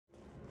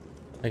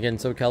Again,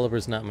 Soul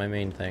Calibur's not my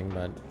main thing,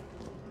 but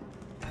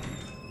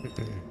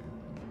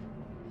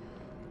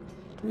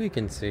we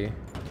can see.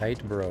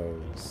 Tight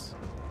bros.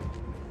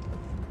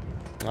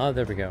 Oh,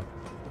 there we go.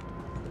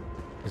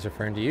 He's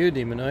referring to you,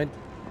 Demonoid.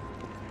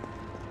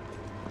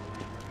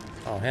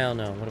 Oh, hell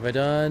no. What have I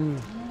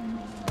done?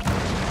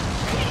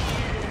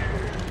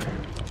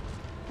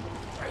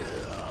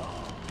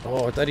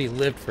 Oh, I thought he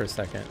lived for a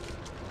second.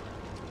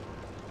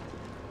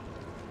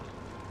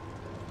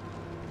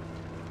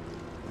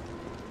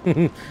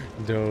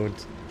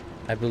 Don't.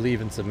 I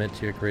believe and submit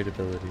to your great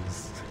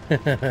abilities.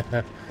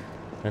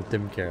 Let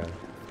them care.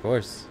 Of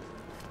course.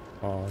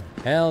 Oh,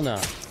 hell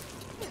no.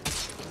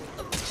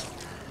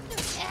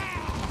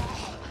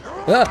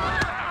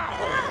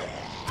 Ah!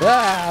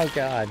 Ah, oh,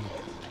 God.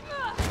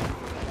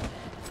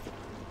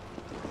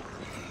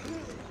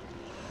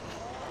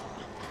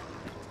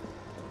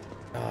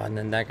 Oh, and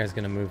then that guy's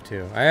gonna move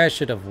too. I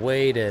should have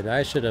waited.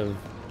 I should have...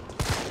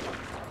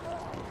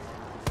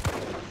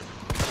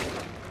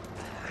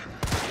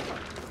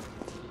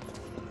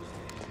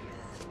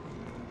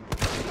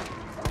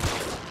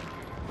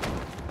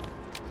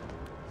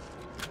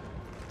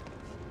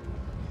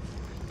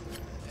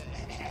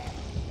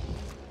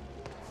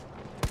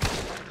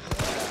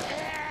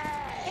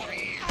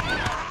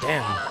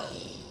 Damn.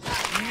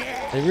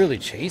 They really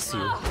chase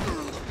you.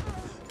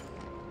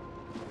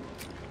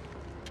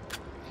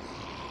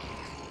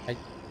 I'm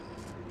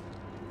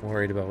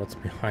worried about what's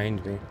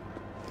behind me.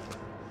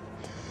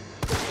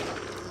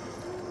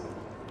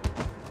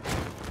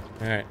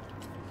 Alright.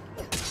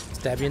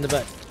 Stab you in the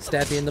butt.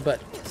 Stab you in the butt.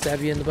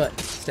 Stab you in the butt.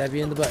 Stab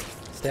you in the butt.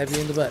 Stab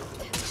you in the butt.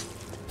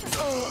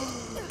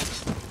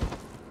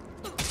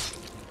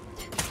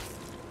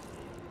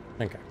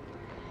 Okay.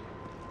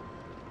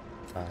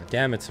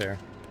 Damn it, sir.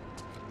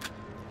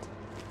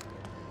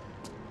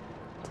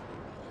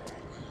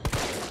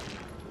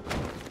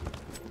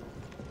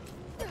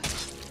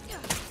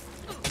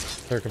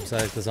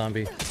 Circumcise the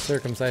zombie.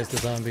 Circumcise the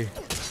zombie.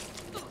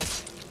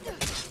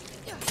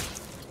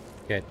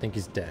 Okay, I think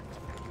he's dead.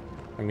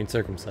 I mean,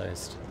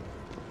 circumcised.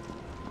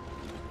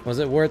 Was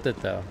it worth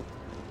it, though?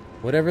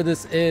 Whatever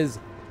this is,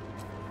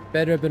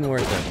 better have been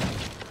worth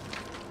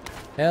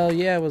it. Hell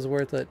yeah, it was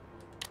worth it.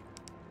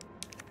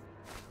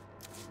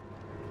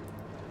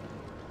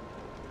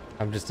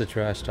 I'm just a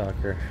trash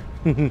talker.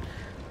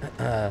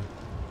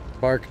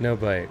 Bark, no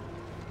bite.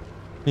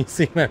 You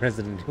see my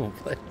Resident Evil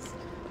place.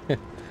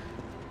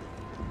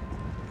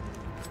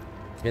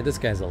 Yeah, this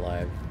guy's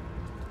alive.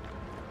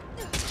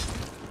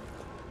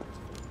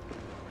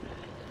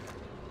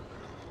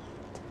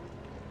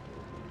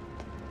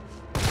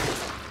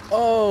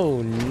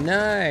 Oh,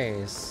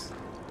 nice.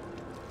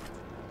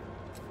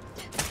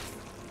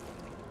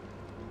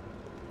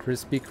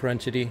 Crispy,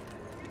 crunchity.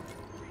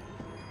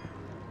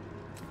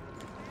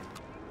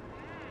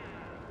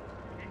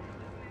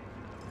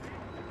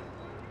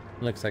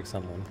 Looks like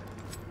someone.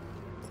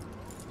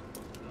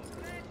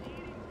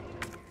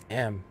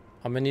 Damn.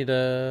 I'm gonna need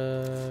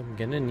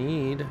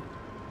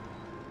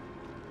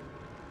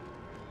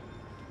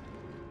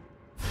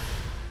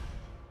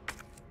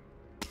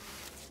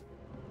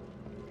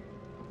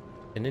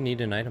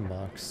an item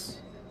box.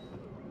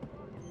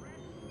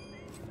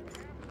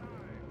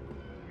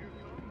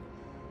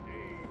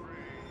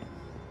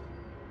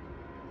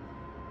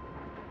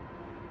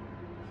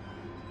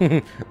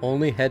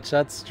 Only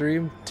headshot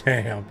stream?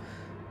 Damn.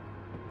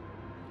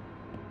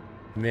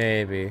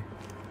 Maybe.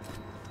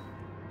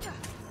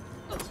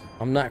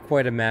 I'm not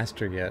quite a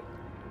master yet.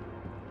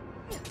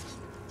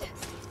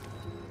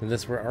 If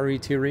this were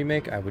RE2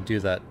 remake, I would do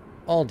that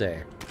all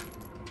day.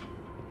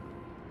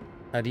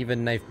 I'd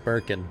even knife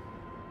Birkin.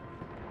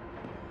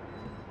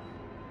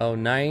 Oh,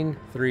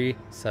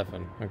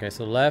 937. Okay,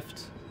 so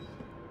left,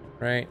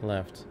 right,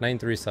 left.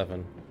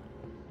 937.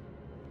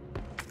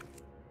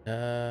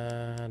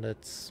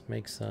 Let's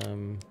make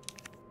some...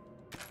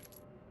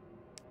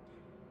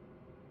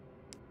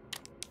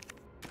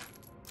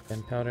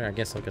 gunpowder. I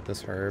guess I'll get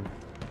this herb.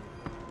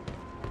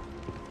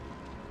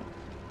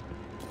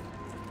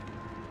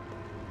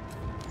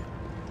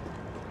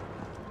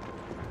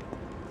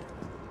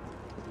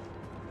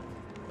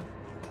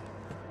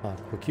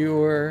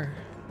 Procure.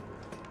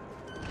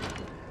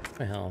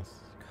 My health.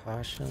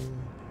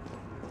 Caution.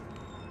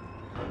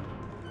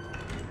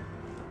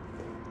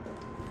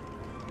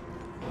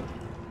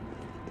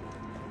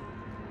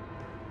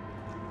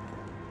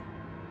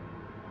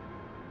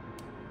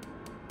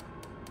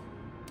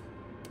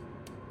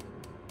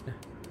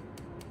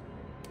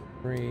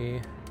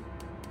 Three.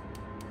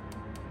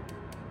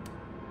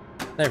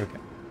 There we go.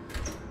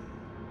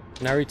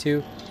 Nari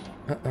 2.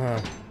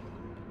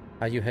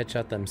 How you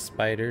headshot them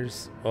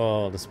spiders?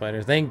 Oh, the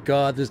spiders. Thank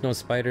God there's no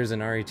spiders in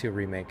RE2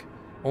 remake.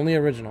 Only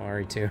original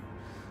RE2.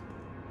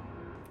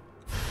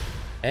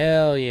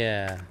 Hell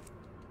yeah.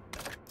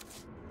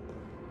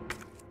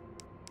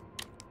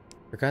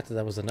 Forgot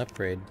that was an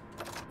upgrade.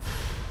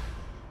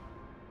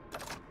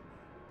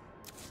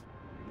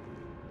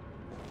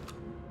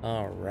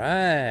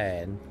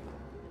 Alright.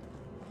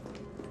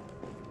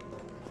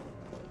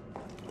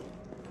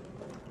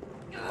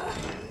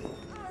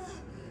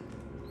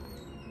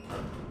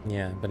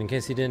 Yeah, but in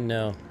case you didn't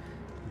know,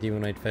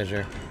 Demonoid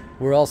Fissure,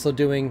 we're also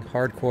doing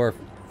hardcore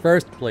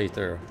first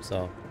playthrough,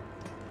 so...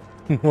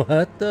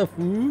 What the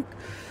fuck?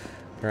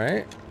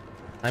 Right?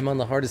 I'm on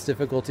the hardest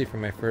difficulty for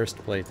my first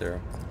playthrough.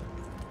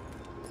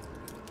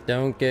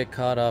 Don't get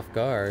caught off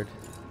guard.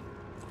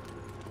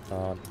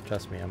 Oh,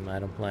 trust me, I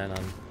don't plan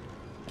on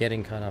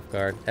getting caught off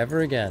guard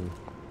ever again.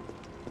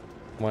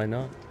 Why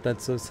not?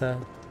 That's so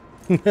sad.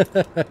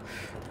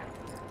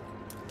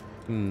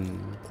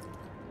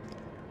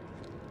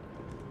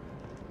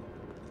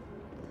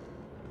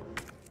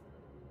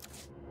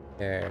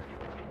 There.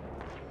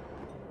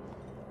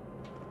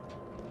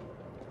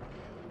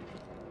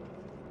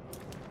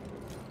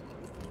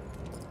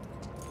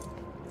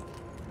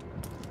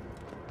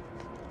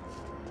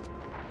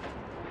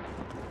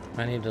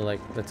 I need to, like,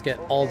 let's get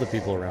all the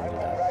people around to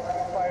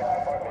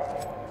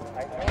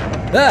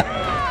that. Ah!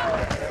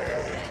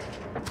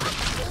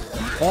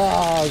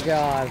 Oh,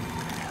 God.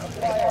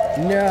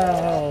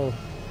 No.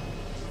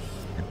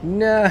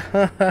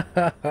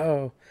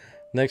 No.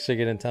 Next you're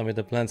gonna tell me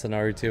the plants on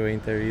RE2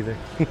 ain't there either.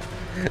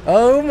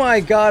 Oh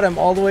my God, I'm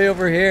all the way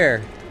over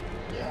here.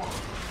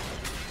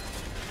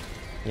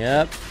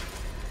 Yep.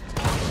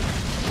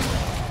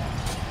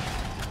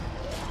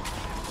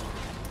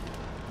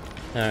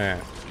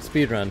 Alright.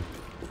 Speedrun.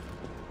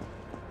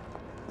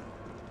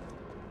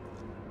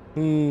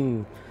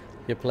 You're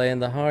playing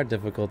the hard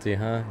difficulty,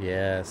 huh?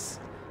 Yes.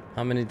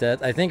 How many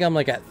deaths? I think I'm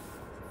like at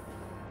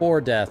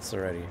 4 deaths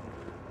already.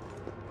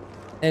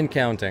 And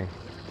counting.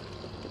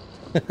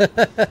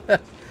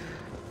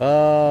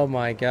 Oh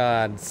my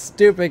God.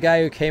 Stupid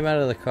guy who came out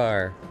of the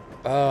car.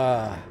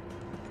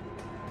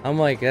 I'm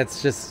like,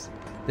 that's just...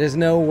 There's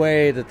no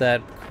way that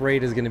that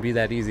crate is going to be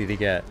that easy to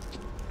get.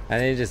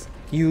 And then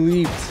he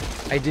leaped.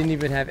 I didn't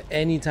even have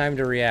any time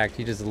to react.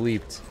 He just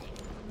leaped.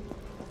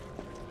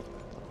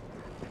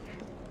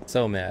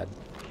 So mad.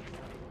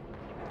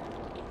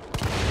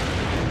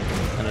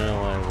 I don't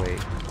know why I wait.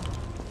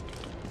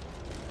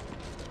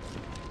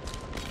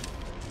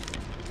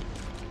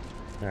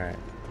 Alright.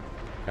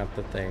 Got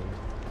the thing.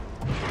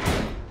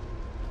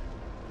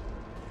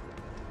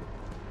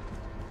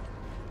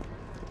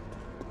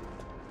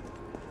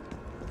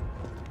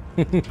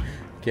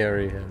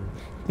 Carry him.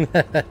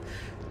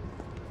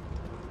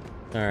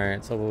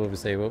 Alright, so what would we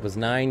say? What was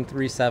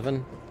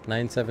 937?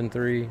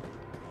 973? It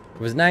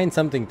was 9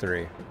 something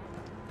 3.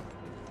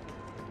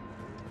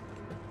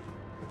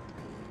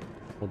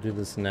 We'll do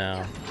this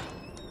now.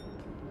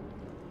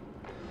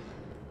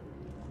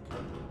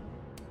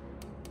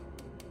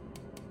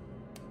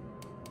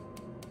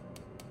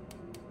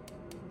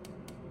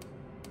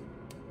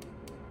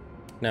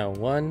 No,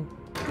 1.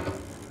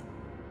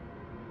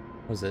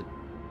 What was it?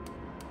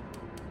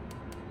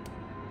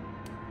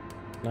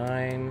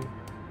 9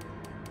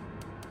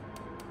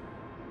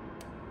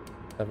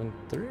 7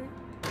 3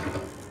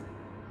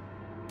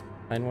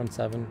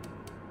 917.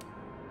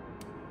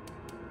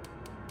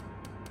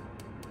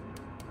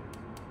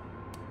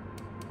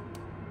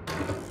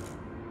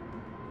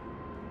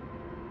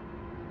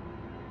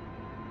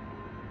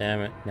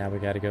 Damn it, now we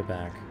gotta go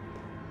back.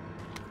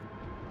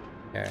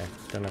 Okay,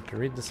 don't have to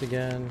read this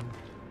again.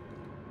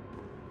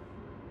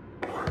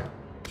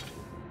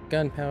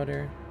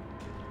 Gunpowder.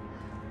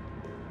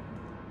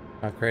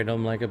 I'll cradle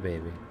him like a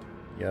baby.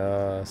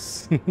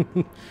 Yes.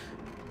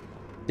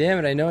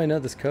 Damn it, I know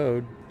this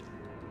code.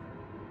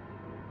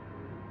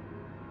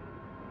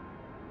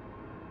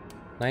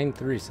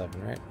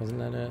 937, right? Wasn't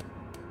that it?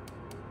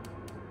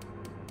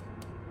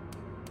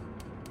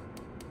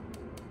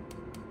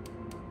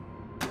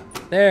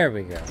 There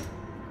we go.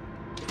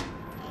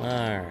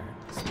 Alright.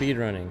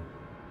 Speedrunning.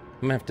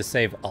 I'm gonna have to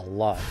save a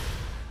lot.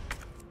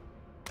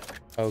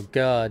 Oh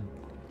God.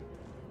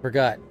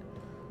 Forgot.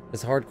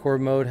 Does hardcore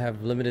mode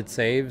have limited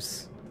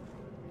saves?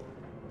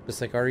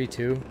 Just like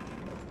RE2?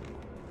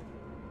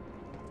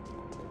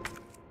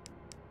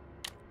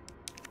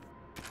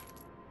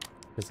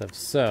 Because if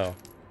so,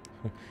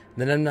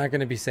 then I'm not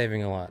gonna be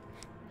saving a lot.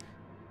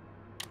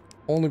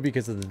 Only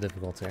because of the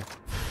difficulty.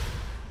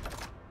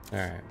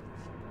 Alright.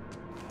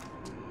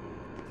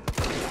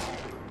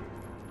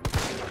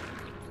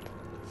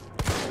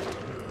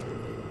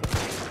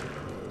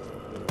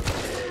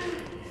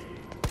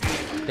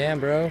 Damn,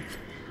 bro.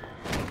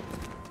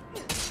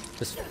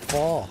 Just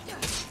fall.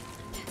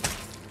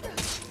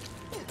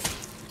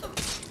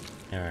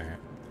 Alright.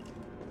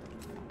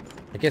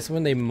 I guess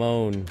when they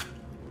moan...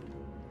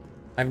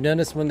 I've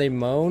noticed when they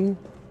moan,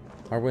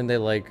 or when they,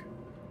 like,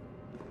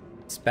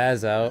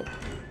 spaz out,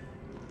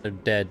 they're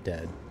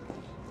dead.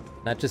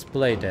 Not just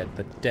play dead,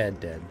 but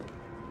dead.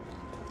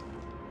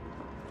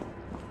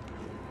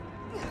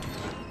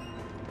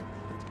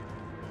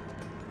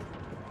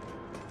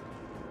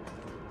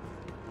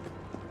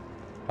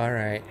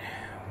 Alright,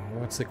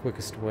 what's the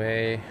quickest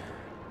way?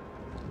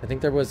 I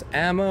think there was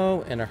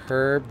ammo and a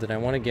herb that I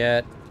want to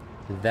get.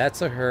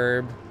 That's a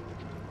herb.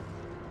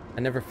 I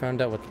never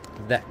found out what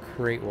that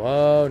crate...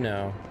 Whoa,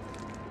 no.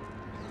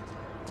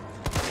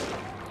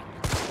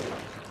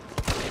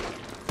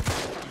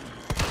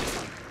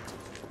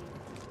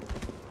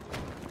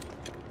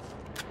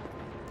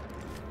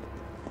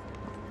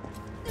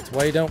 That's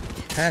why you don't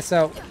pass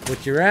out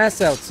with your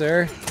ass out,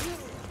 sir.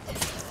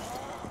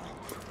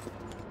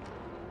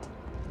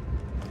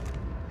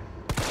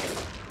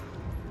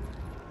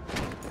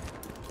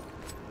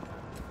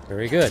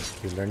 Very good.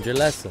 You learned your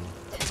lesson.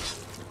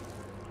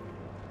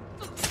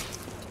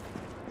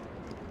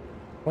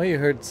 Well, you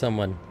heard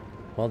someone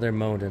while they're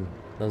moaning.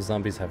 Those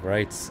zombies have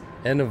rights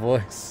and a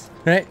voice,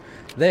 right?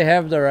 They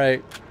have the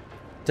right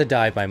to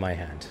die by my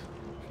hand.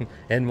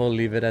 And we'll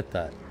leave it at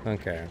that.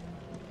 Okay.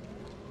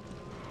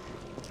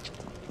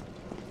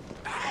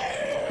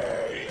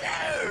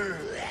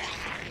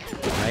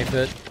 Knife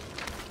it.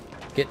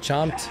 Get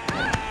chomped.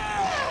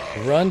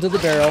 Run to the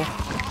barrel.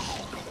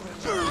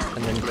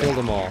 And then kill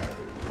them all.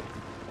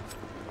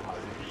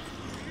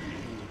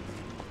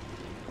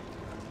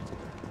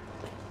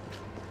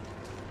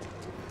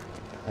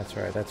 That's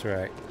right, that's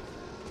right.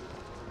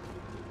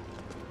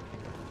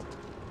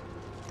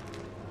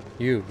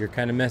 You're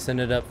kind of messing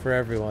it up for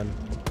everyone.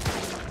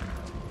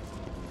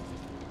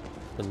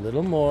 A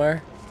little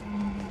more.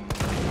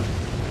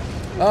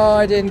 Oh,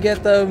 I didn't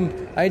get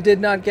them! I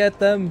did not get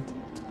them!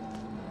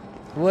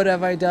 What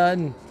have I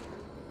done?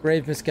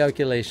 Grave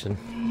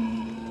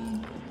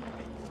miscalculation.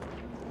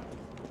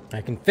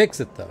 I can fix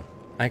it though.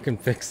 I can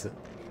fix it.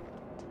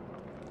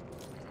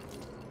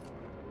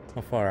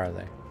 How far are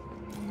they?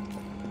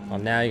 Well,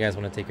 now you guys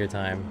want to take your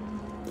time.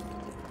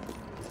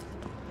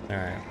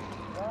 Alright.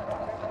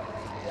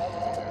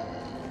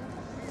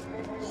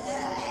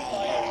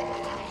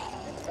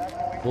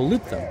 We'll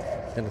loop them.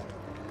 And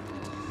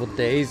we'll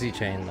daisy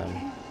chain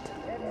them.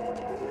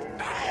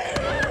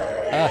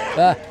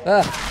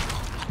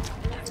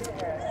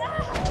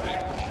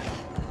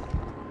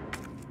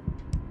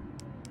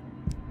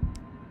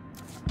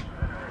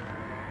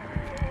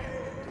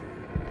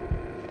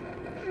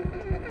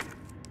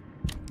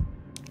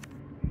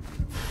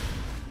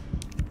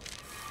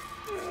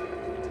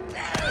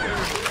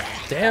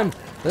 Damn!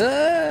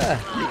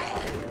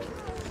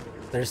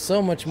 They're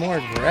so much more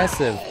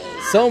aggressive.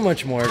 So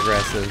much more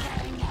aggressive.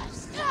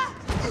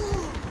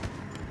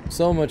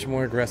 So much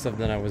more aggressive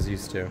than I was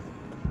used to.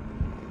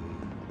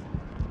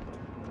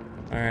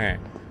 Alright,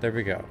 there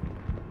we go.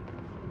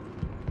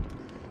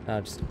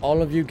 Now just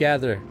all of you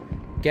gather.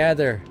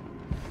 Gather.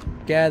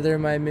 Gather,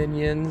 my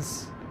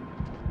minions.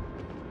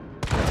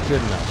 That's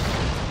good enough.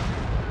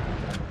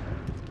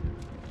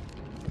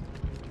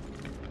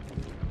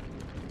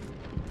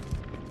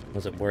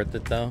 Was it worth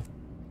it though?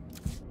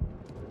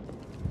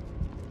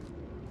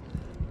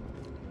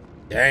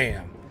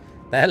 Damn,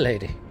 that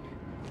lady.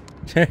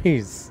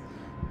 Jeez.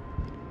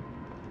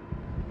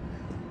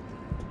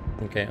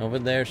 Okay, over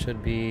there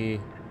should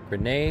be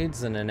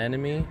grenades and an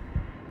enemy.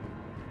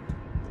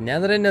 Now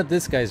that I know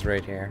this guy's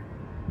right here.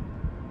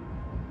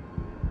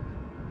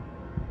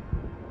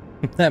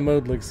 That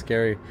mode looks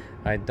scary.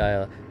 I'd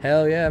dial.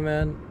 Hell yeah,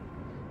 man.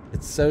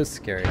 It's so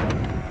scary.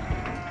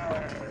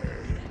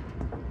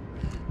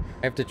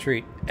 I have to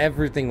treat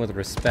everything with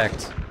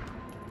respect.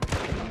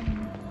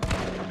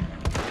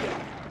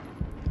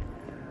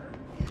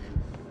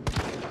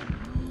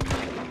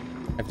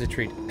 I have to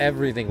treat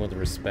everything with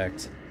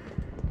respect.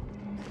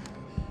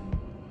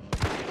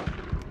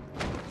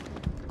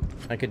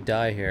 I could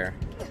die here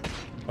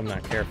if I'm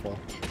not careful.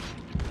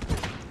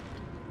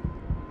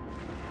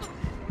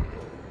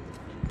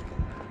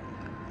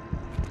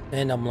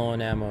 And I'm low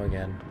on ammo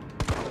again.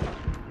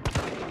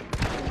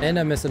 And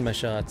I'm missing my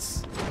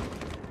shots.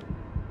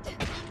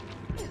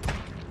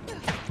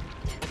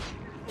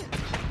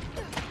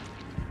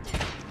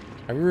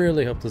 I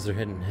really hope those are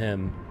hitting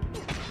him.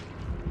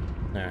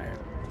 Alright.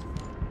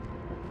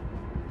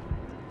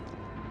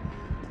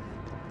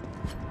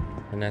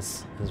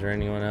 Is there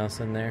anyone else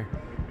in there?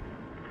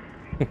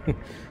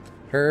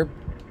 Herb?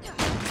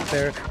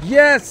 There.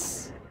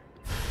 Yes!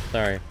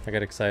 Sorry, I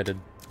got excited.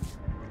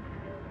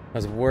 It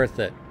was worth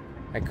it.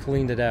 I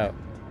cleaned it out.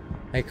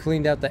 I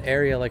cleaned out the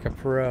area like a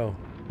pro.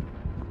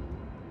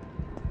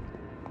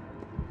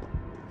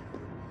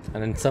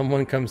 And then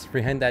someone comes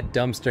behind that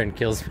dumpster and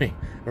kills me.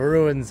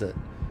 Ruins it.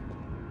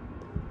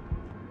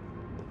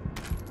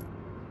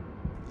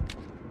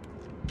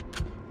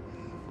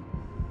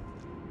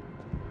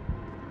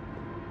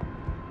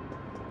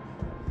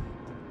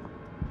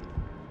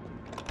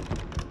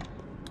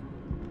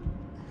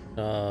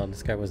 Oh,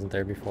 this guy wasn't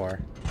there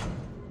before.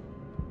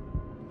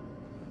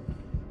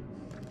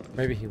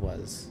 Maybe he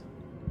was.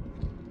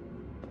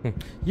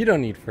 You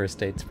don't need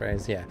first aid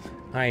sprays. Yeah,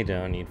 I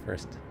don't need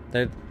first.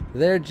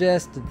 They're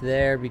just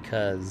there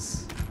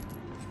because.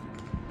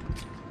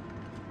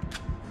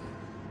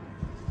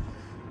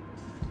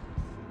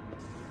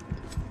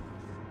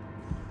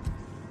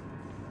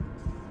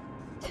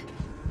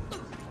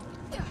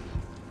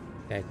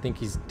 Okay, I think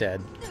he's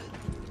dead.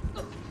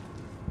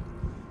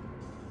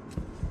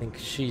 I think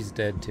she's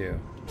dead too.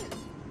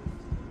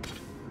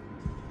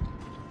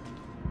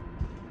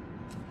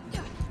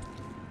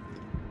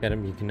 Get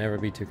him, you can never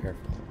be too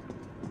careful.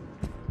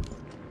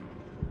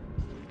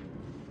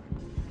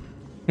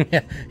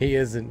 Yeah, he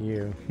isn't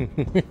you.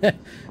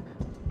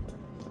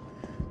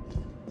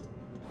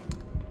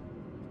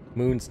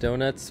 Moon's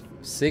Donuts,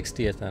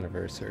 60th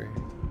anniversary.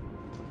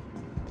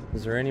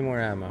 Is there any more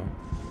ammo?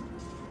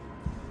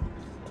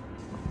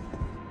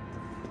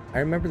 I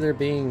remember there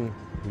being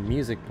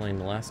music playing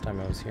the last time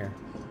I was here.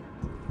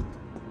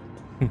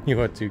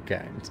 You are too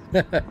kind.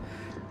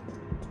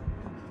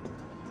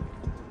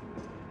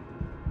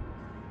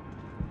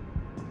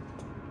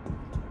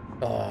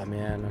 Oh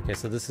man, okay,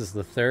 so this is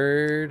the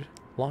third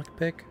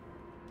lockpick.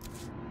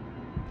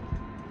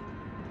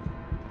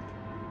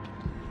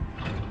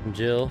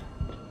 Jill,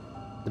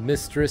 the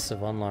mistress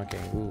of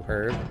unlocking. Ooh,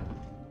 herb.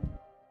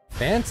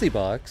 Fancy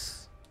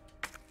box.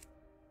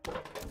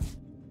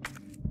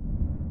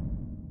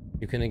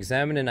 You can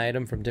examine an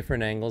item from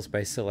different angles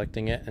by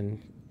selecting it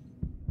and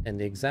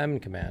the examine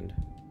command.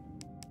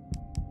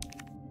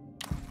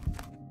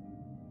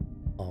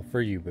 All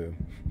for you, boo.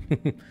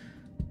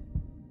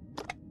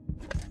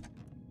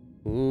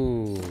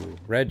 Ooh,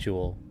 red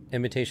jewel.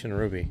 Imitation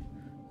ruby.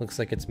 Looks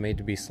like it's made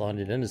to be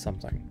slotted into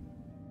something.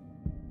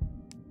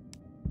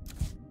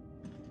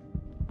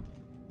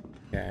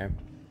 Okay.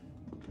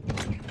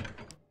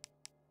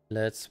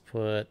 Let's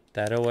put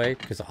that away,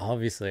 because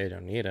obviously I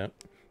don't need it.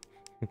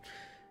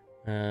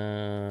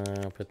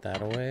 Put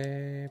that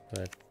away,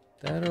 put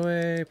that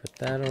away, put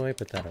that away,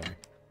 put that away.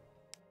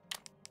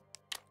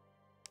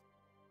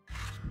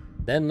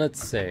 Then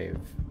let's save,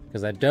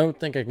 because I don't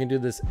think I can do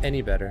this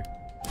any better.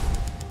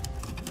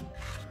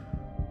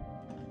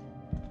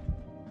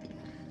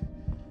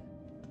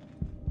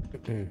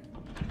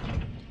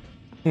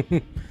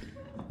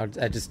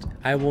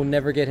 I will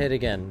never get hit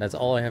again. That's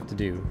all I have to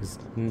do, is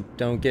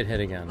don't get hit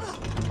again.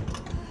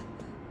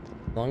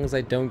 As long as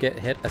I don't get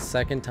hit a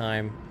second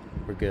time,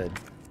 we're good.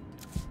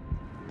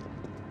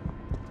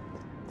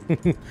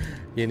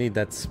 You need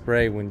that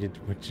spray when you,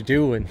 what you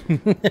doing?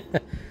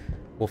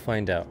 We'll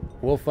find out.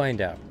 We'll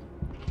find out.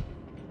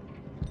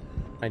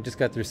 I just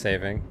got through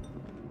saving.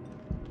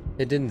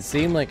 It didn't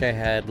seem like I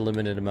had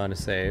limited amount of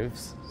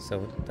saves,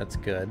 so that's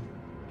good.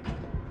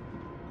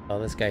 Oh,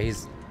 this guy,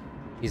 he's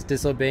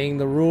disobeying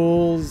the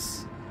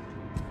rules.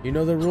 You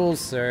know the rules,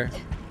 sir.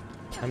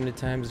 How many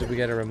times do we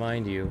gotta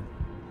remind you?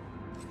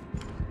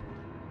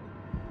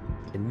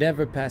 You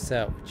never pass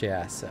out with your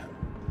ass out.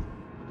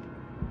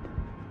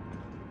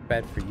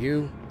 Bad for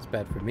you, it's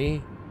bad for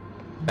me,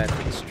 bad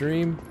for the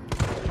stream.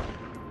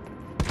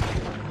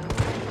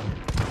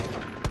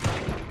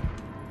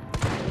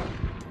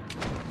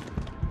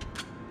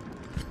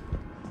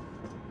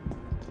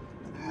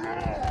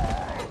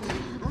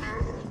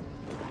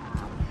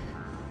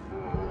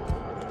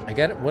 I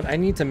got it. What I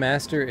need to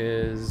master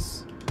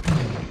is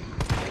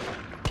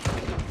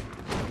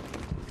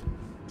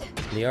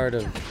the art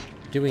of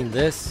doing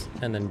this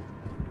and then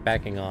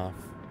backing off.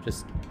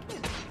 Just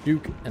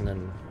juke and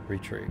then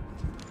retreat.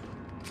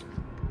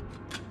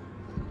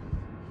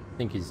 I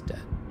think he's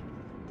dead.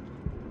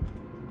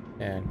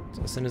 And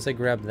so as soon as I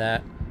grab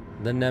that,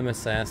 the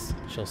Nemesis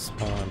shall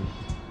spawn.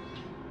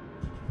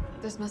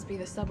 This must be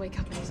the subway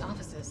company's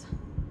offices.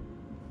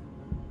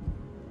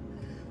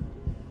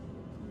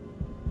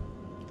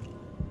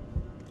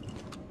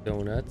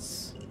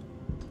 Donuts.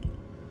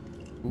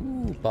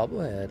 Ooh,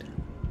 bobblehead.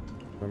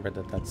 Remember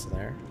that that's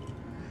there.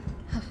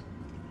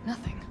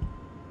 Nothing.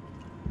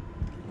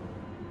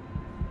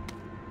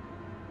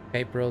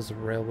 Capro's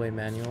railway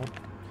manual.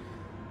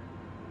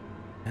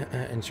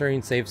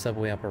 Ensuring safe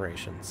subway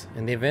operations.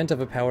 In the event of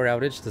a power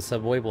outage, the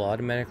subway will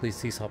automatically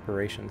cease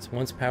operations.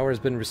 Once power has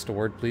been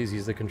restored, please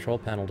use the control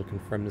panel to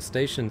confirm the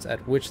stations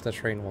at which the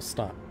train will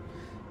stop,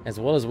 as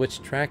well as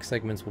which track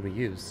segments will be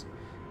used.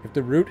 If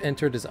the route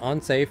entered is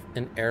unsafe,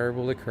 an error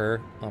will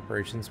occur.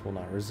 Operations will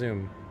not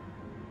resume.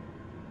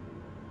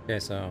 Okay,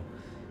 so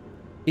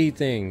key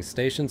things.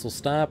 Stations will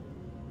stop.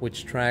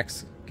 Which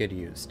tracks get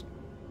used?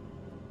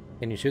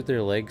 Can you shoot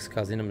their legs,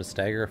 causing them to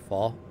stagger or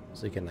fall,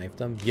 so you can knife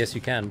them? Yes,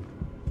 you can.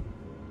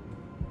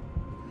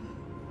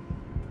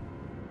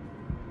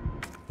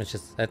 It's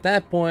just, at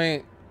that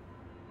point,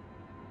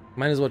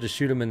 might as well just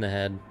shoot him in the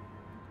head.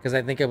 Because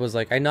I think it was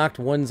like, I knocked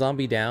one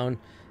zombie down.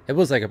 It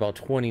was like about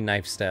 20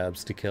 knife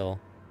stabs to kill.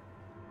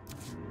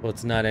 Well,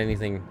 it's not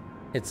anything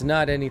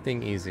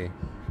easy.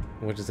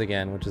 Which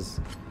is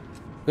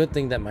good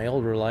thing that my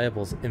old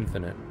reliable is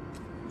infinite.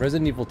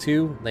 Resident Evil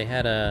 2, they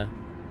had a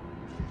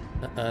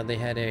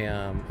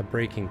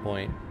breaking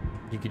point.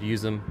 You could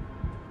use them,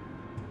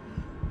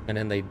 and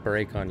then they'd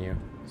break on you.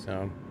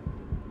 So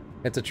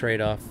it's a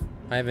trade-off.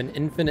 I have an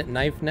infinite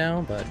knife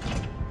now, but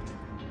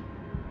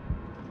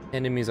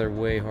enemies are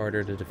way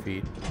harder to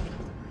defeat.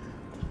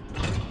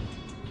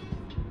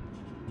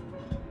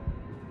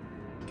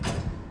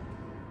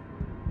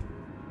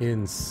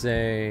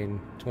 Insane.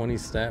 20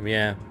 stab.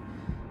 Yeah.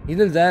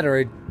 Either that or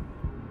it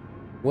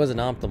wasn't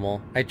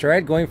optimal. I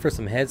tried going for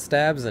some head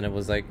stabs and it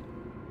was like,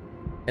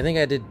 I think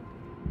I did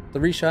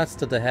 3 shots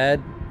to the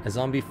head, a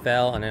zombie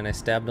fell, and then I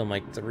stabbed him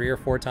like 3 or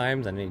 4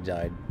 times and he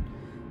died.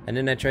 And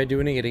then I tried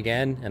doing it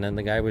again, and then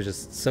the guy was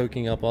just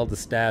soaking up all the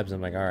stabs.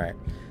 I'm like, alright,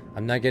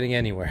 I'm not getting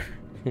anywhere.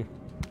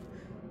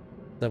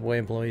 Subway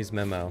employees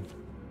memo.